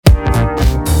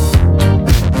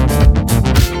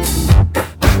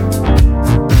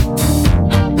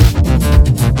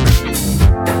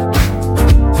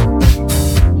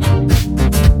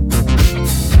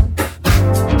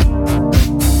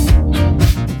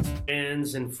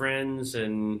friends and friends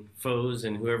and foes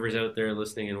and whoever's out there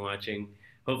listening and watching.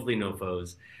 Hopefully, no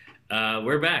foes.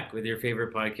 We're back with your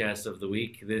favorite podcast of the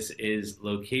week. This is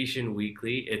Location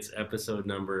Weekly. It's episode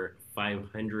number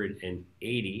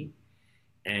 580,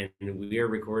 and we are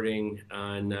recording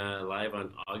on live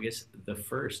on August the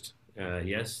 1st.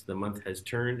 Yes, the month has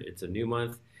turned. It's a new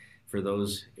month. For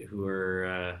those who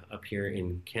are up here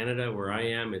in Canada, where I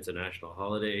am, it's a national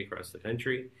holiday across the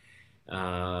country.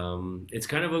 It's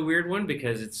kind of a weird one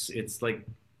because it's like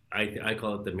I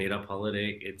call it the made up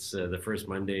holiday. It's the first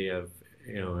Monday of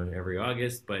every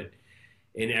August, but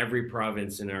in every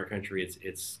province in our country,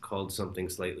 it's called something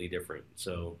slightly different.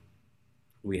 So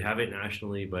we have it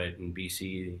nationally, but in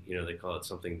BC, they call it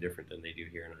something different than they do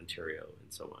here in Ontario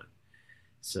and so on.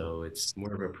 So it's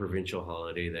more of a provincial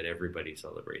holiday that everybody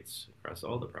celebrates across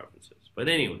all the provinces. But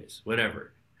anyways,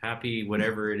 whatever. Happy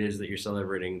whatever it is that you're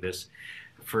celebrating this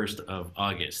 1st of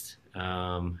August.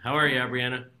 How are you,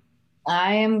 Brianna?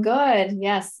 I am good.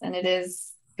 Yes. And it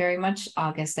is very much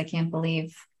August. I can't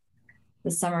believe the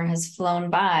summer has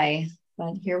flown by,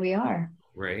 but here we are.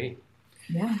 Right?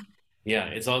 Yeah. Yeah,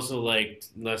 it's also like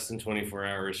less than 24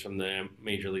 hours from the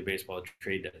Major League Baseball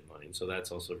trade deadline. So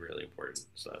that's also really important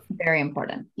stuff. Very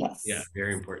important. Yeah, Yes.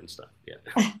 very important stuff.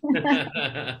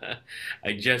 Yeah.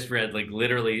 I just read like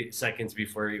literally seconds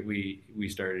before we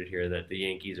started here that the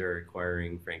Yankees are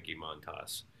acquiring Frankie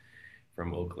Montas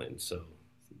from Oakland. So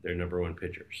their number one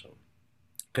pitcher. So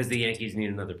because the Yankees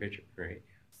need another pitcher, right?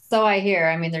 So I hear.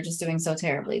 I mean, they're just doing so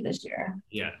terribly this year.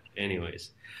 Yeah.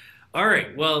 Anyways. All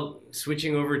right. Well,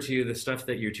 switching over to the stuff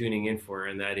that you're tuning in for,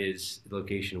 and that is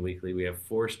Location Weekly. We have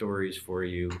 4 stories for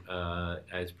you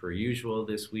as per usual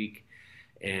this week,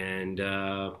 and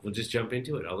we'll just jump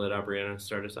into it. I'll let Brianna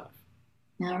start us off.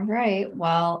 All right.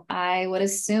 Well, I would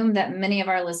assume that many of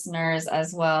our listeners,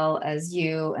 as well as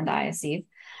you and I, Asif,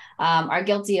 are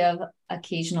guilty of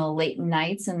occasional late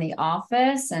nights in the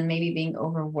office and maybe being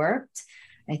overworked.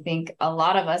 I think a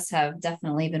lot of us have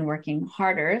definitely been working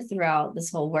harder throughout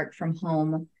this whole work from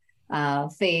home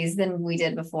phase than we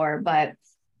did before. But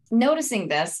noticing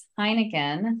this,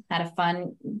 Heineken had a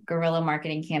fun guerrilla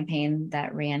marketing campaign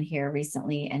that ran here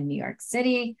recently in New York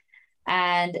City.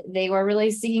 And they were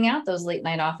really seeking out those late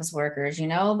night office workers,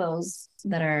 those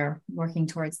that are working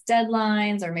towards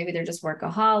deadlines, or maybe they're just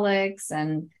workaholics.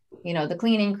 And, the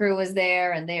cleaning crew was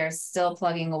there and they are still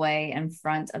plugging away in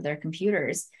front of their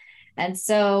computers. And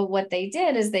so what they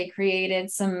did is they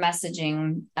created some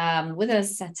messaging with a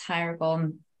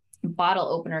satirical bottle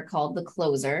opener called The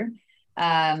Closer,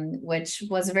 which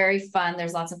was very fun.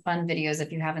 There's lots of fun videos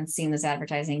if you haven't seen this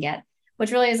advertising yet,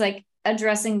 which really is like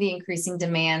addressing the increasing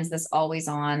demands, this always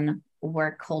on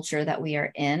work culture that we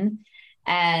are in.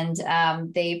 And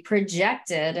they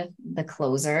projected The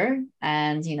Closer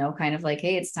and, kind of like,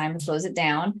 hey, it's time to close it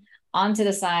down onto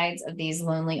the sides of these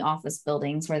lonely office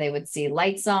buildings where they would see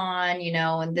lights on,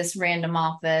 in this random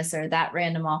office or that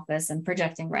random office and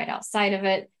projecting right outside of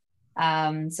it.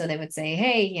 So they would say,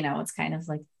 hey, it's kind of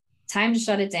like time to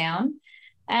shut it down.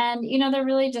 And, they're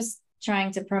really just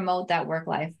trying to promote that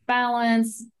work-life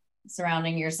balance,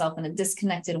 surrounding yourself in a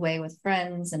disconnected way with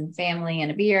friends and family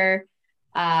and a beer.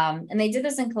 And they did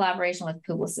this in collaboration with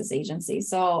Publicis Agency.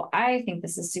 So I think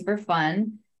this is super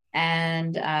fun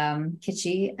and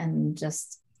kitschy and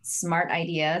just smart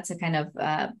idea to kind of,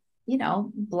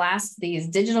 blast these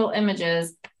digital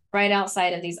images right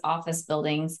outside of these office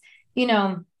buildings, in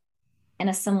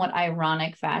a somewhat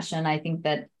ironic fashion. I think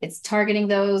that it's targeting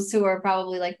those who are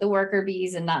probably like the worker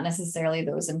bees and not necessarily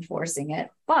those enforcing it.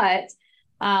 But,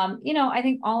 I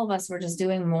think all of us were just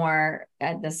doing more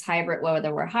at this hybrid,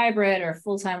 whether we're hybrid or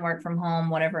full-time work from home,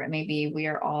 whatever it may be, we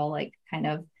are all like kind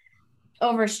of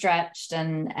overstretched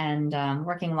and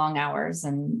working long hours.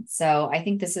 And so I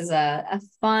think this is a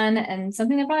fun and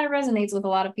something that probably resonates with a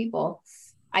lot of people.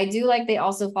 I do like they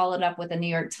also followed up with a New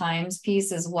York Times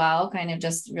piece as well, kind of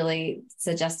just really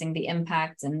suggesting the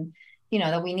impact and,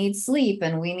 that we need sleep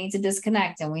and we need to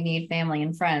disconnect and we need family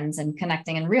and friends and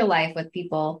connecting in real life with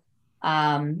people.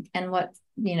 And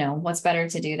what's better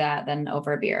to do that than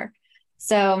over a beer.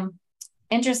 So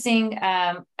interesting.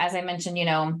 As I mentioned,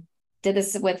 did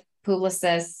this with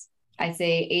Publicis. I'd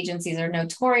say agencies are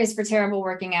notorious for terrible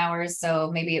working hours. So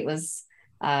maybe it was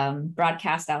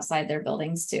broadcast outside their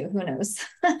buildings too. Who knows?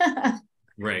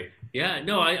 Right. Yeah.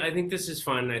 No, I think this is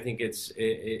fun. I think it's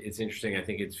interesting. I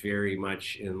think it's very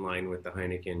much in line with the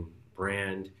Heineken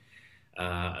brand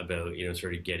about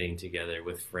sort of getting together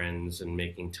with friends and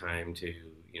making time to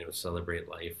celebrate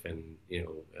life and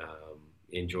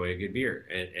enjoy a good beer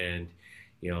and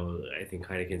I think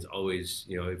Heineken's always,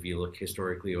 if you look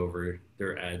historically over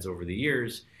their ads over the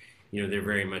years, they're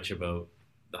very much about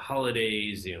the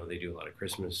holidays. They do a lot of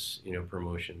Christmas,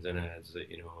 promotions and ads,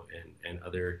 and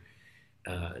other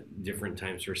different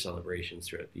times for celebrations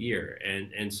throughout the year.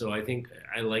 And so I think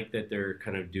I like that they're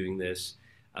kind of doing this.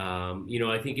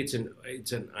 I think it's an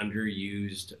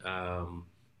underused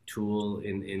tool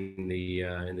in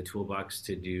the toolbox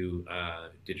to do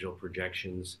digital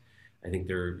projections. I think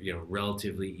they're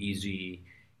relatively easy.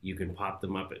 You can pop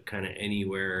them up at kind of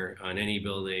anywhere on any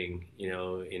building,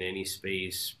 in any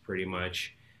space, pretty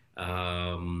much.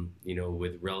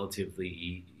 With relative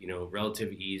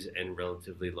ease and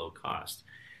relatively low cost,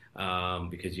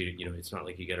 because it's not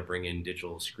like you got to bring in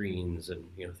digital screens and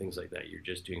things like that. You're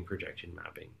just doing projection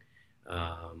mapping,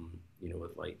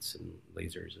 with lights and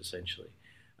lasers essentially.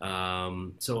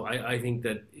 So I think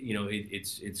that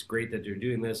it's great that they're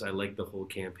doing this. I like the whole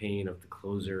campaign of the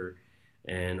closer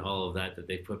and all of that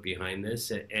they put behind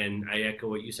this. And I echo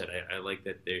what you said. I like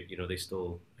that they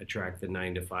still attract the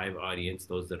 9 to 5 audience,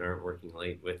 those that aren't working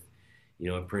late, with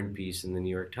a print piece in the New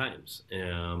York Times,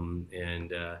 and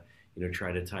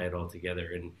try to tie it all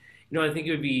together. And I think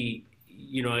it would be,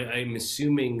 I'm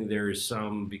assuming there's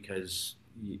some, because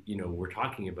we're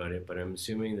talking about it, but I'm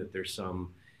assuming that there's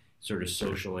some sort of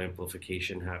social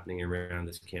amplification happening around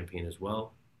this campaign as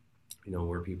well,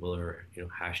 where people are,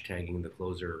 hashtagging the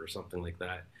closer or something like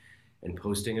that and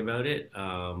posting about it,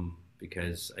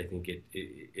 because I think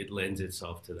it lends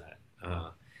itself to that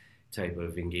type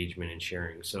of engagement and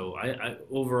sharing. So I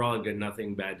overall, I've got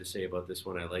nothing bad to say about this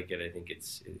one. I like it. I think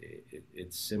it's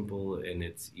simple and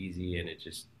it's easy, and it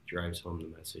just drives home the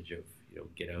message of,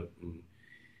 get out and,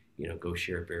 go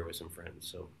share a beer with some friends.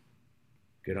 So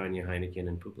good on you, Heineken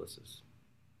and Publicis.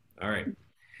 All right.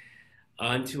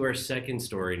 On to our second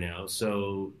story now.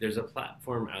 So there's a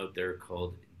platform out there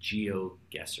called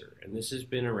GeoGuessr, and this has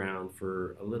been around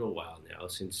for a little while now,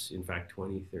 since, in fact,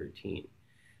 2013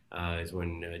 is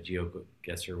when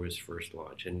GeoGuessr was first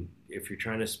launched. And if you're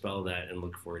trying to spell that and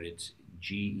look for it, it's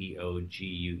GeoGuessr,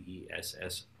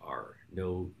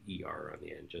 no ER on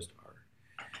the end, just R.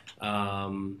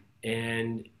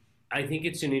 And I think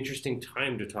it's an interesting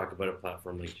time to talk about a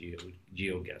platform like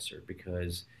GeoGuessr,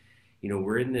 because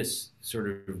we're in this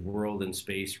sort of world and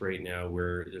space right now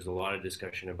where there's a lot of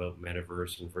discussion about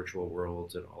metaverse and virtual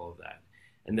worlds and all of that.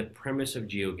 And the premise of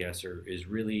GeoGuessr is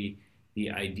really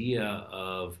the idea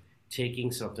of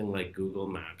taking something like Google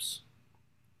Maps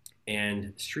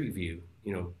and Street View,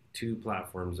 2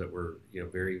 platforms that we're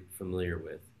very familiar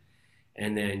with,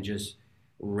 and then just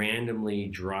randomly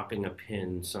dropping a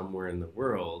pin somewhere in the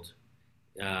world,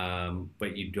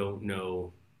 but you don't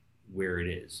know where it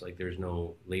is. Like, there's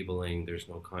no labeling, there's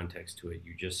no context to it.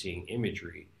 You're just seeing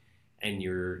imagery, and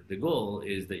the goal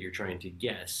is that you're trying to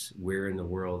guess where in the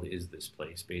world is this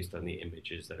place based on the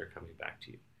images that are coming back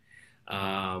to you.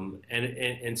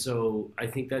 And so I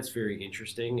think that's very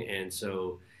interesting. And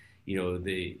so,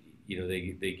 they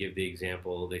give the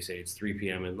example. They say it's 3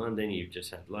 p.m. in London. You've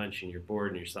just had lunch and you're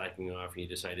bored and you're slacking off, and you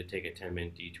decide to take a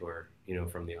 10-minute detour,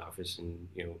 from the office and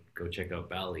go check out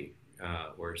Bali,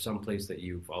 or some place that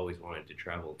you've always wanted to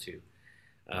travel to,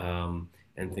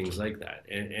 and things like that.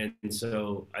 And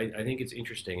so I think it's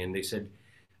interesting. And they said,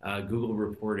 Google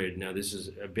reported, now this is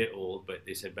a bit old, but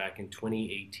they said back in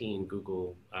 2018,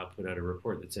 Google put out a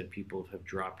report that said people have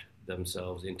dropped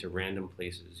themselves into random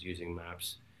places using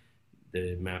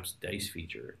the Maps Dice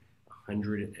feature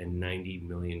 190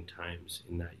 million times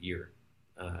in that year,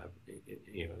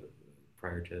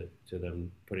 prior to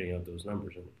them putting out those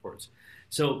numbers and reports.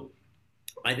 So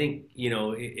I think,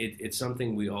 it's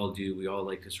something we all do. We all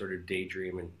like to sort of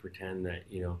daydream and pretend that,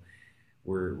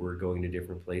 we're going to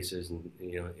different places and,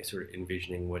 sort of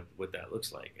envisioning what that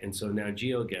looks like. And so now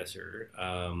GeoGuessr,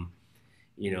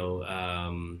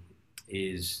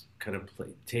 is kind of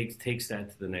takes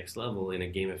that to the next level in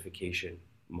a gamification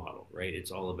model, right?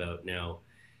 It's all about now,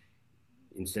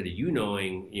 instead of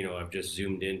knowing, I've just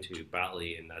zoomed into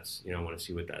Bali and that's, I want to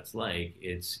see what that's like.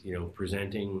 It's,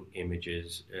 presenting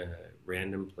images,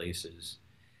 random places,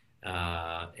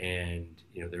 and,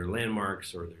 there are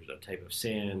landmarks, or there's a type of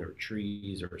sand or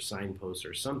trees or signposts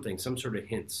or something, some sort of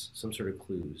hints, some sort of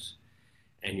clues.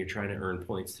 And you're trying to earn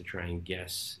points to try and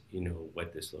guess,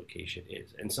 what this location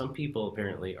is. And some people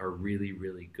apparently are really,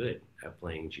 really good at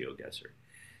playing GeoGuessr.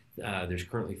 There's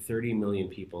currently 30 million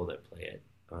people that play it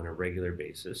on a regular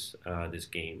basis, this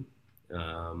game.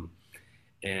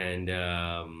 And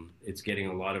it's getting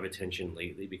a lot of attention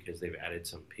lately because they've added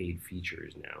some paid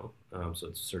features now. So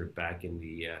it's sort of back in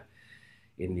the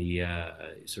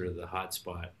sort of the hot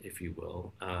spot, if you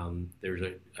will. There's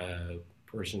a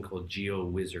person called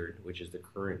GeoWizard, which is the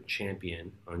current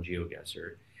champion on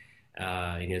GeoGuessr.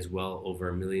 He has well over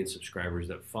 1 million subscribers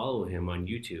that follow him on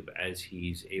YouTube as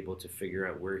he's able to figure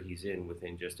out where he's in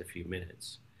within just a few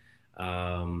minutes.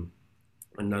 Um,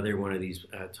 Another one of these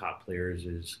top players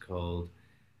is called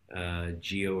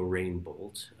Geo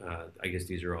Rainbolt. I guess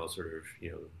these are all sort of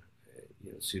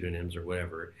pseudonyms or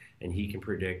whatever, and he can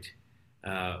predict.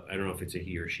 I don't know if it's a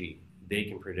he or she. They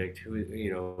can predict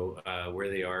who where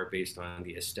they are based on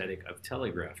the aesthetic of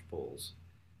telegraph poles.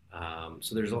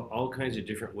 So there's all kinds of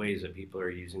different ways that people are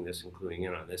using this and cluing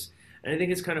in on this, and I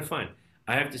think it's kind of fun.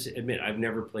 I have to admit, I've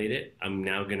never played it. I'm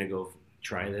now going to go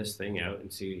try this thing out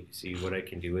and see what I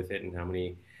can do with it and how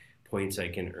many points I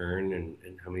can earn and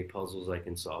how many puzzles I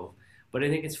can solve. But I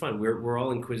think it's fun. We're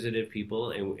all inquisitive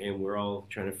people, and we're all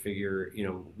trying to figure.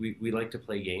 We like to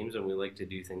play games and we like to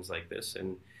do things like this.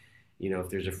 And if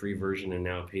there's a free version and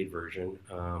now a paid version,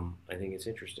 I think it's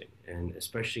interesting. And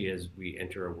especially as we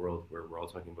enter a world where we're all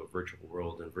talking about virtual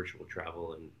world and virtual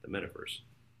travel and the metaverse.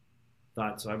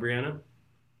 Thoughts, Brianna?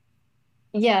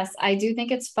 Yes, I do think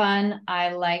it's fun.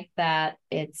 I like that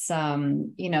it's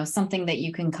something that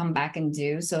you can come back and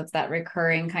do. So it's that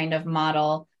recurring kind of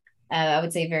model. I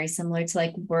would say very similar to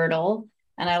like Wordle.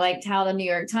 And I liked how the New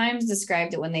York Times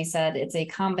described it when they said it's a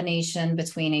combination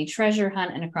between a treasure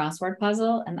hunt and a crossword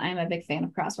puzzle. And I'm a big fan of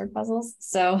crossword puzzles.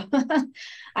 So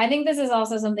I think this is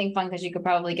also something fun because you could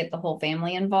probably get the whole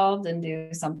family involved and do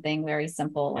something very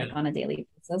simple, like on a daily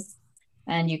basis.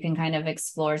 And you can kind of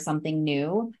explore something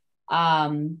new.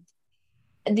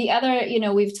 The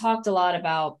other, we've talked a lot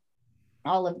about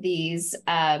all of these,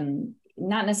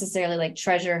 not necessarily like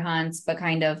treasure hunts, but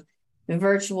kind of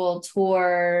virtual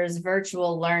tours,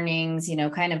 virtual learnings,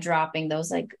 kind of dropping those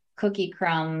like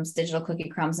digital cookie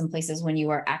crumbs in places when you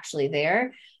are actually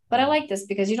there. But I like this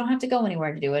because you don't have to go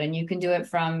anywhere to do it, and you can do it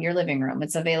from your living room.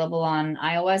 It's available on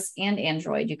iOS and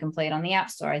Android. You can play it on the App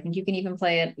Store. I think you can even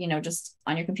play it, just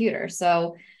on your computer.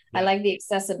 So I like the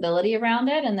accessibility around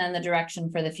it, and then the direction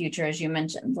for the future, as you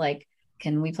mentioned. Like,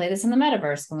 can we play this in the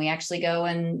metaverse? Can we actually go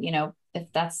and,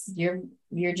 if that's your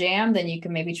jam, then you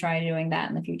can maybe try doing that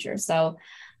in the future. So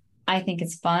I think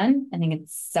it's fun. I think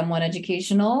it's somewhat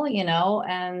educational,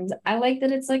 and I like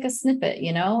that it's like a snippet,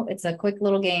 it's a quick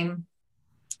little game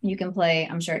you can play.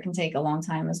 I'm sure it can take a long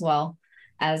time as well,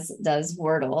 as does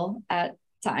Wordle at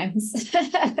times.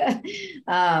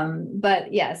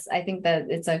 But yes, I think that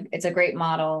it's a great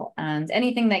model, and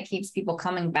anything that keeps people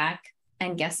coming back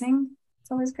and guessing,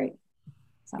 it's always great.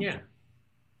 So. Yeah,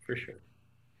 for sure.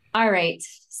 All right,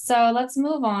 so let's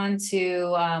move on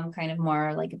to kind of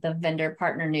more like the vendor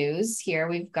partner news. Here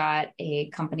we've got a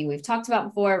company we've talked about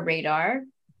before, Radar.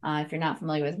 If you're not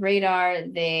familiar with Radar,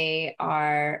 they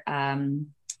are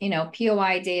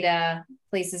POI data,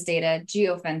 places data,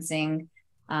 geofencing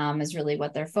is really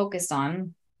what they're focused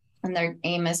on. And their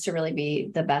aim is to really be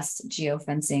the best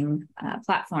geofencing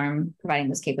platform, providing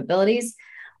those capabilities.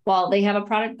 While they have a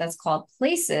product that's called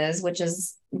Places, which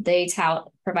is, they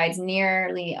tout, provides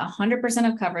nearly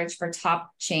 100% of coverage for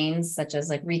top chains, such as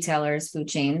like retailers, food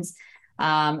chains,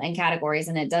 and categories.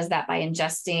 And it does that by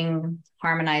ingesting,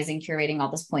 harmonizing, curating all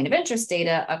this point of interest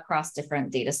data across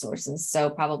different data sources.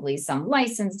 So probably some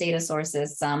licensed data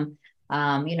sources, some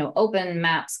open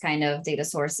maps kind of data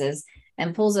sources,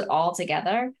 and pulls it all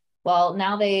together. Well,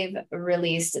 now they've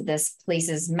released this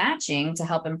Places matching to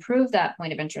help improve that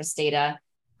point of interest data.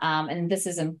 And this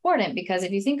is important because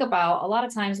if you think about a lot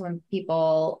of times when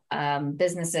people,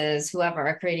 businesses, whoever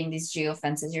are creating these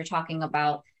geofences, you're talking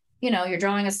about, you're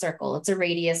drawing a circle. It's a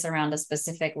radius around a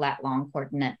specific lat long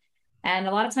coordinate. And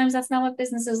a lot of times that's not what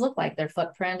businesses look like. Their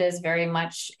footprint is very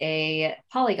much a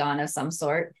polygon of some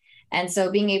sort. And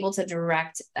so being able to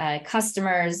direct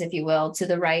customers, if you will, to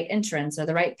the right entrance or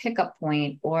the right pickup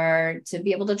point, or to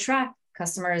be able to track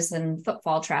customers and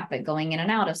footfall traffic going in and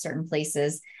out of certain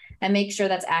places and make sure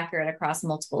that's accurate across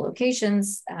multiple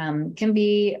locations can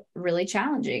be really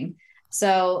challenging.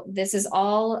 So this is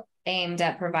all aimed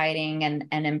at providing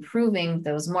and improving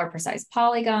those more precise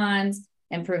polygons,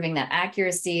 improving that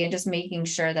accuracy, and just making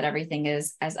sure that everything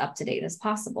is as up to date as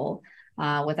possible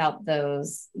without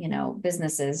those,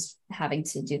 businesses having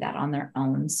to do that on their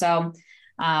own. So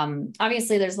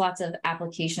obviously there's lots of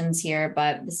applications here,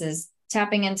 but this is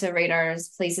tapping into Radar's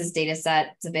Places data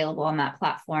set. It's available on that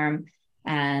platform.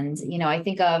 And, I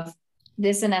think of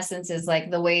this in essence is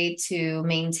like the way to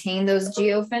maintain those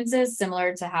geofences,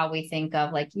 similar to how we think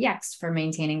of like Yext for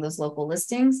maintaining those local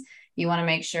listings. You want to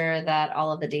make sure that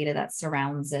all of the data that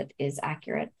surrounds it is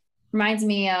accurate. Reminds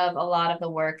me of a lot of the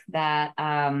work that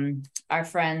our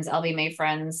friends, LB May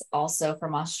friends, also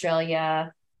from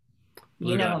Australia,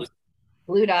 Blue Dot.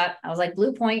 I was like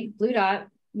Blue Point, Blue Dot,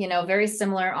 very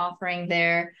similar offering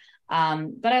there.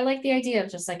 But I like the idea of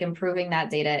just like improving that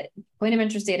data. Point of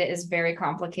interest data is very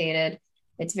complicated.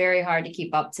 It's very hard to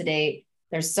keep up to date.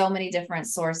 There's so many different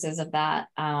sources of that.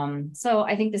 So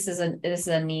I think this is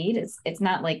a need. It's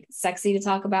not like sexy to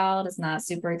talk about. It's not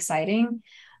super exciting,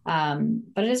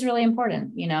 but it is really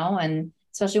important, and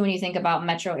especially when you think about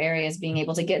metro areas being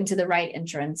able to get into the right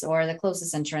entrance or the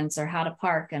closest entrance or how to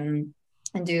park and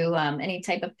do any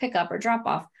type of pickup or drop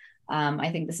off. I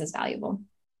think this is valuable.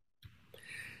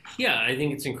 Yeah, I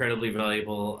think it's incredibly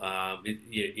valuable.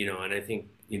 And I think,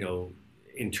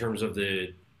 in terms of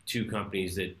the two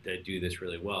companies that do this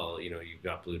really well, you've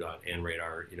got Blue Dot and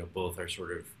Radar, both are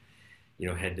sort of,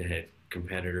 head-to-head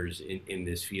competitors in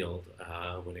this field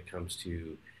when it comes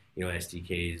to,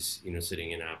 SDKs,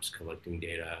 sitting in apps, collecting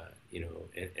data,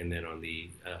 and then on the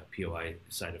POI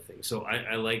side of things. So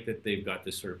I like that they've got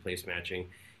this sort of place matching.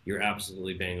 You're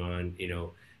absolutely bang on,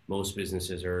 most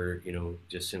businesses are,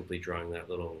 just simply drawing that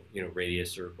little,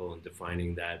 radius circle and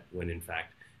defining that when in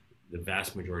fact the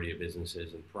vast majority of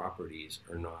businesses and properties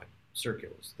are not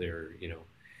circles. They're,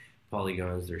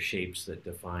 polygons, they're shapes that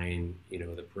define,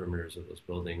 the perimeters of those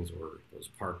buildings or those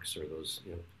parks or those,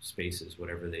 spaces,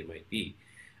 whatever they might be.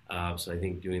 So I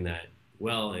think doing that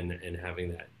well and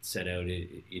having that set out,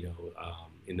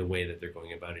 in the way that they're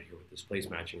going about it here with this place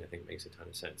matching, I think makes a ton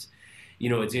of sense.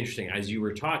 It's interesting, as you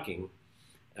were talking,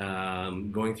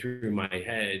 going through my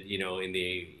head, in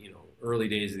the early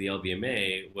days of the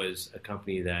LBMA was a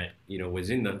company that was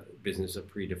in the business of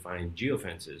predefined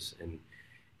geofences and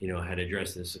had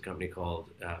addressed this, a company called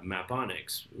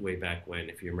Maponics way back when,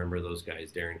 if you remember those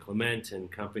guys, Darren Clement and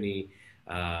company.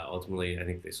 Ultimately, I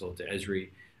think they sold to Esri.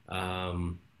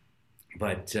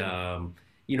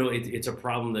 It's a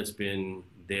problem that's been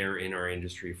there in our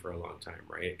industry for a long time,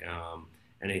 right?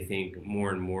 And I think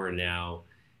more and more now,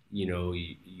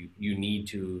 you need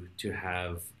to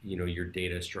have, your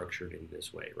data structured in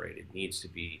this way, right? It needs to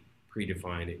be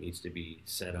predefined. It needs to be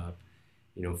set up,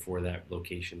 for that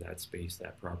location, that space,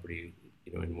 that property,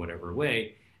 in whatever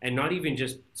way. And not even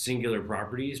just singular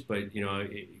properties, but,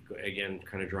 again,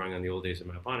 kind of drawing on the old days of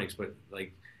Maponics, but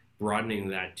like broadening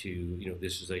that to,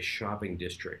 this is a shopping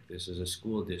district, this is a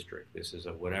school district, this is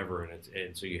a whatever.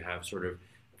 And so you have sort of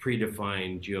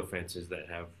predefined geofences that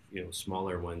have,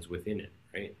 smaller ones within it,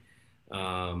 right?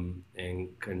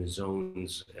 And kind of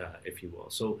zones, if you will.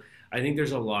 So I think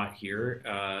there's a lot here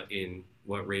in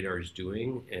what Radar is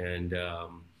doing, and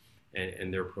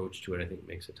their approach to it, I think,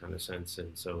 makes a ton of sense.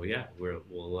 And so, yeah,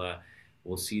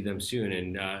 we'll see them soon.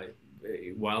 And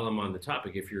while I'm on the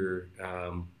topic, if you're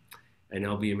an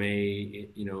LBMA,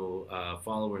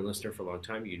 follower and listener for a long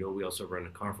time, we also run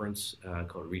a conference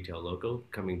called Retail Loco,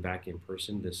 coming back in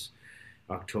person this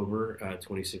October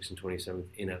 26th and 27th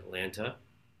in Atlanta.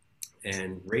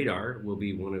 And Radar will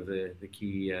be one of the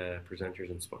key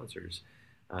presenters and sponsors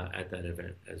at that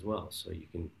event as well. So you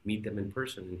can meet them in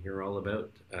person and hear all about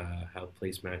how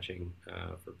place matching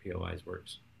for POIs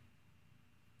works.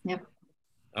 Yep.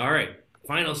 All right.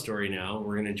 Final story now.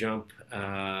 We're going to jump,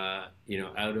 out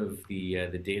of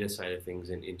the data side of things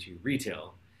and into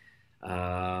retail.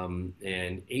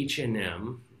 And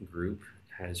H&M Group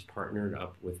has partnered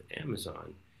up with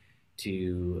Amazon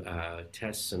to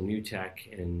test some new tech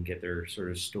and get their sort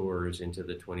of stores into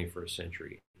the 21st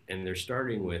century. And they're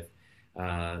starting with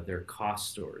their COS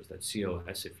stores. That's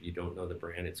COS. If you don't know the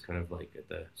brand, it's kind of like at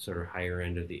the sort of higher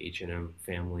end of the H&M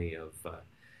family of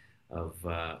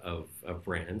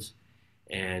brands.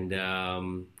 And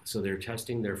so they're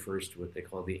testing their first, what they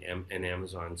call an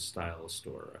Amazon style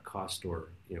store, a COS store,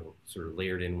 sort of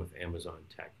layered in with Amazon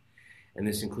tech. And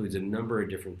this includes a number of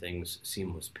different things: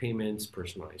 seamless payments,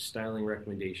 personalized styling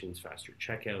recommendations, faster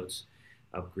checkouts,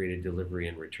 upgraded delivery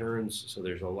and returns. So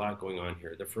there's a lot going on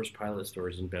here. The first pilot store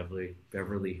is in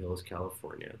Beverly Hills,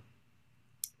 California.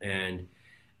 And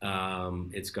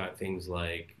it's got things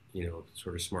like,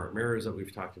 sort of smart mirrors that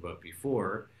we've talked about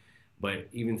before, but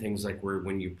even things like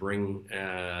when you bring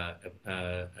a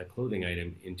clothing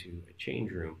item into a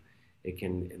change room, it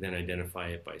can then identify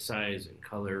it by size and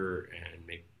color and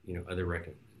make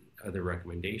other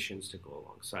recommendations to go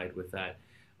alongside with that.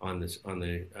 On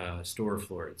the store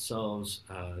floor itself,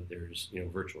 there's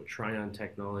virtual try-on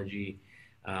technology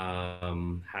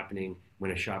happening. When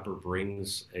a shopper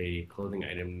brings a clothing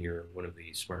item near one of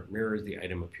the smart mirrors, the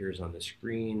item appears on the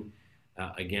screen,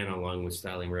 again along with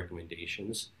styling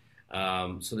recommendations.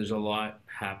 So there's a lot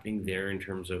happening there in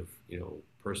terms of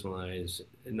personalized,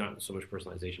 not so much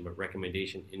personalization, but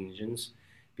recommendation engines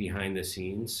behind the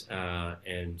scenes,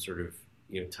 and sort of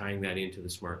tying that into the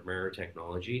smart mirror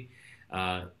technology.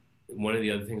 One of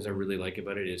the other things I really like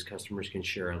about it is customers can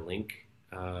share a link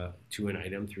to an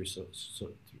item through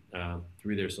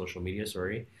their social media.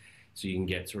 Sorry, so you can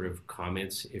get sort of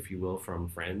comments, if you will, from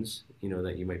friends,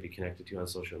 that you might be connected to on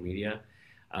social media.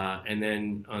 And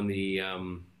then on the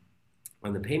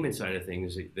payment side of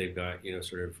things, they've got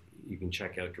sort of, you can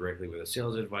check out directly with a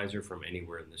sales advisor from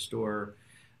anywhere in the store,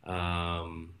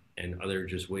 and other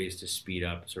just ways to speed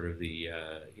up sort of the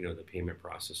the payment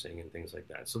processing and things like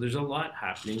that. So there's a lot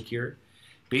happening here.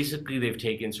 Basically, they've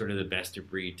taken sort of the best of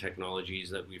breed technologies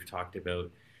that we've talked about,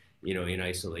 in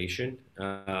isolation,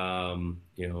 from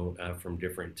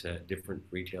different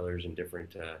retailers and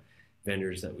different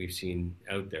vendors that we've seen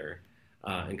out there,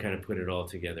 and kind of put it all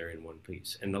together in one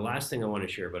piece. And the last thing I want to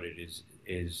share about it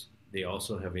is they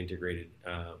also have integrated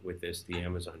with this the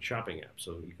Amazon shopping app.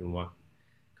 So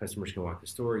customers can walk the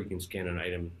store, you can scan an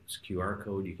item's QR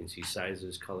code, you can see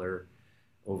sizes, color,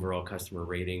 overall customer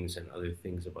ratings, and other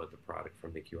things about the product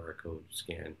from the QR code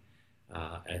scan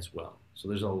as well. So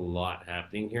there's a lot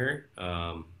happening here.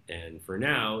 And for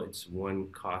now, it's one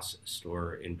COS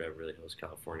store in Beverly Hills,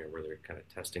 California, where they're kind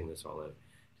of testing this all out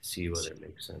to see whether it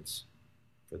makes sense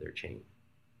for their chain.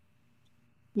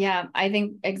 Yeah, I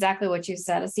think exactly what you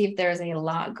said. See, if there's a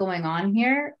lot going on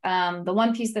here. The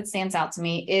one piece that stands out to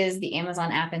me is the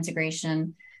Amazon app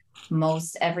integration.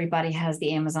 Most everybody has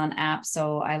the Amazon app,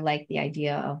 so I like the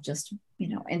idea of just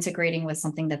integrating with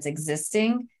something that's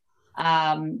existing.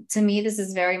 To me, this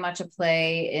is very much a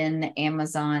play in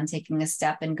Amazon taking a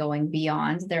step and going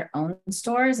beyond their own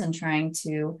stores and trying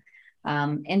to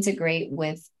integrate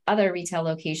with other retail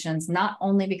locations, not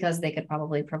only because they could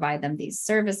probably provide them these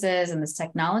services and this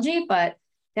technology, but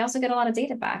they also get a lot of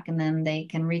data back, and then they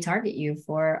can retarget you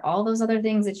for all those other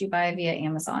things that you buy via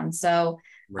Amazon. So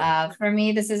for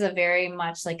me, this is a very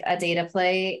much like a data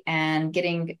play and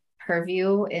getting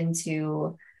purview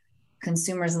into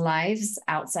consumers' lives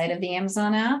outside of the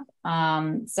Amazon app.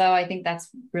 So I think that's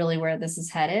really where this is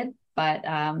headed, but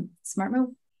smart move.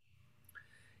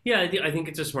 Yeah, I think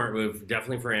it's a smart move,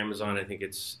 definitely for Amazon. I think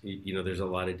it's, there's a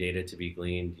lot of data to be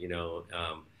gleaned.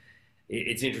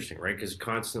 It's interesting, right? Because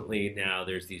constantly now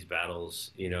there's these battles,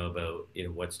 about,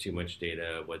 what's too much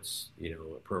data, what's,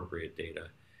 appropriate data.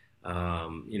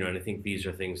 And I think these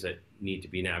are things that need to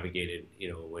be navigated,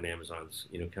 when Amazon's,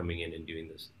 coming in and doing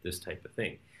this type of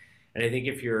thing. And I think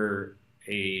if you're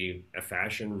a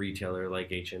fashion retailer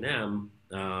like H&M,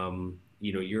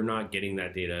 you're not getting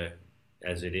that data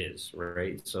as it is,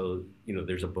 right? So,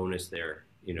 there's a bonus there,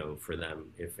 for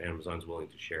them if Amazon's willing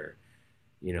to share,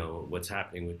 what's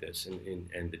happening with this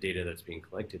and the data that's being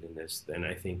collected in this, then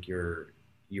I think you're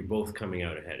both coming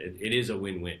out ahead. It is a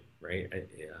win-win, right?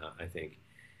 I think,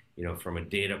 from a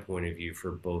data point of view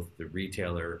for both the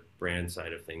retailer brand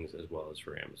side of things as well as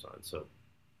for Amazon. So,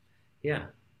 yeah,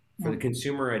 for the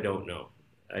consumer, I don't know.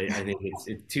 I think it's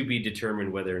to be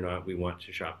determined whether or not we want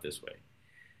to shop this way.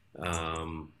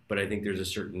 But I think there's a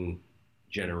certain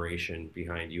generation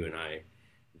behind you and I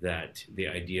that the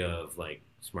idea of like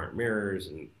smart mirrors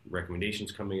and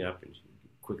recommendations coming up and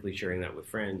quickly sharing that with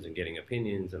friends and getting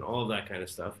opinions and all of that kind of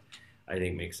stuff, I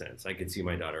think makes sense. I could see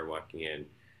my daughter walking in,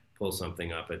 pull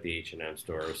something up at the H&M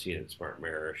store, or see it in smart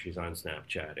mirror. She's on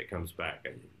Snapchat, it comes back.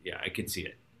 I could see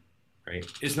it, right?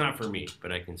 It's not for me,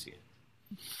 but I can see it.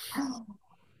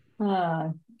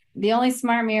 The only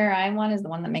smart mirror I want is the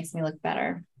one that makes me look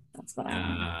better. That's what I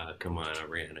want. Come on,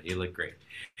 Ariana, you look great.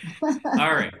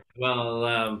 All right,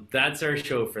 well, that's our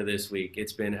show for this week.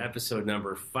 It's been episode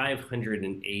number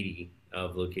 580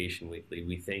 of Location Weekly.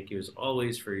 We thank you as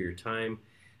always for your time.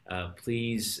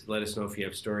 Please let us know if you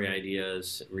have story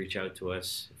ideas, reach out to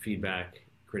us, feedback,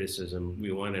 criticism,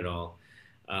 we want it all.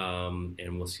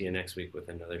 And we'll see you next week with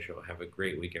another show. Have a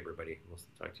great week, everybody. We'll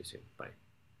talk to you soon. Bye.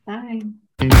 Bye.